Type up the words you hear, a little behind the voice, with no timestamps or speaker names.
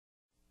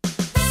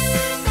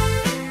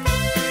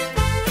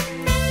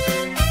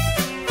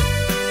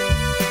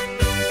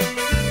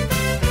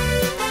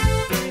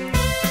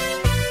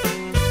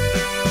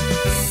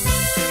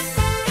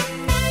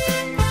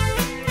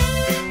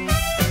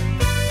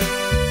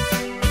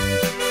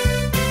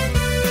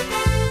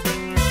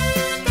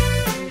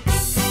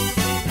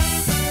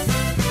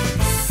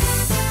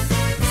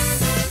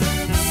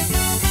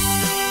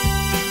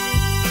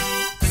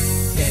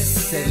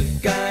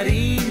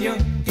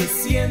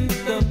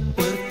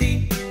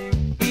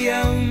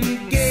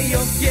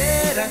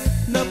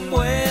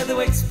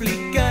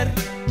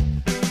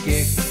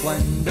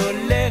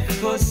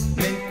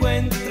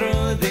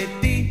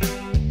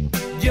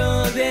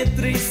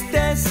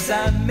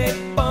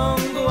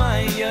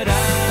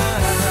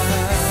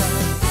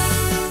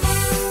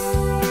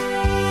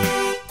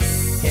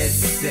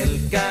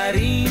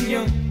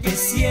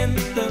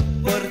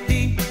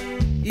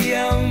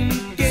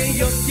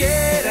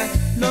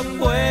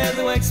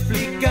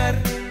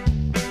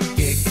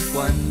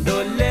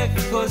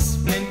lejos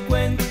me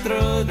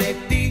encuentro de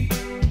ti,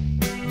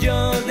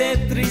 yo de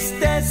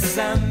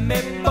tristeza me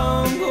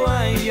pongo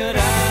a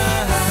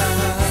llorar.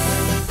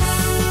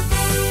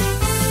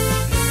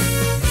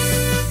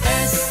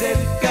 Es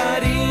el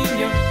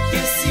cariño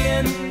que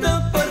siento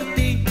por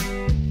ti,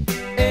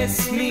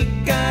 es mi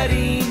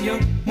cariño,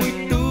 muy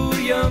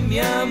tuyo mi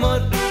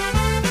amor.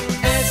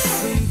 Es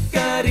un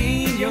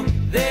cariño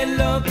de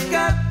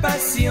loca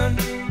pasión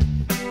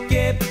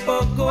que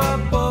poco a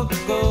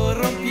poco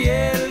rompí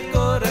el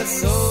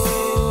corazón.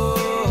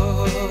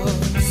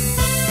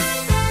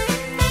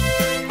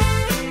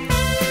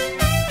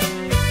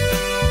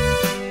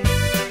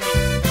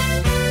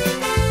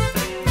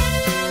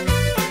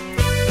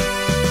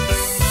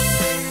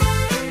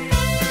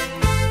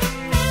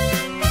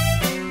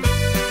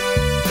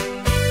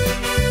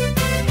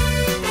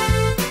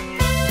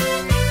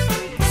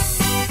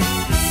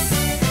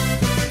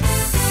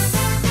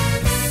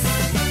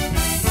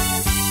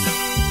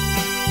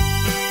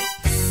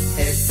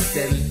 Es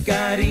el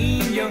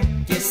cariño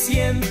que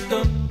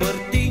siento por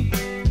ti,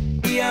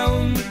 y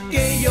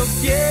aunque yo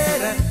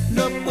quiera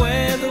no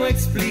puedo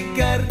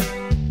explicar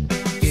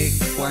que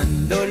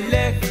cuando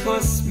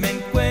lejos me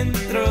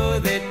encuentro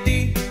de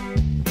ti,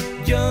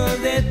 yo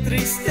de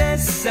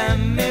tristeza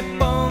me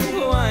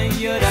pongo a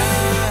llorar.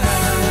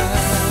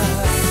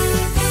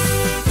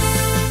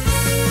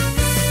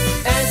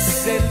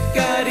 Es el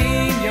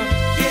cariño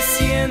que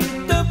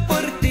siento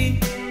por ti,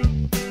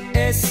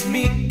 es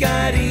mi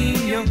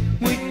cariño,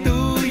 muy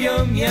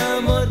tuyo mi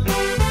amor.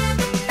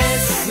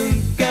 Es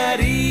un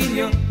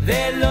cariño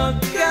de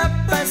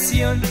loca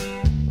pasión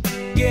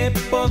que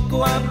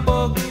poco a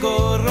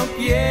poco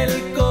rompí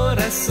el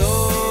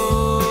corazón.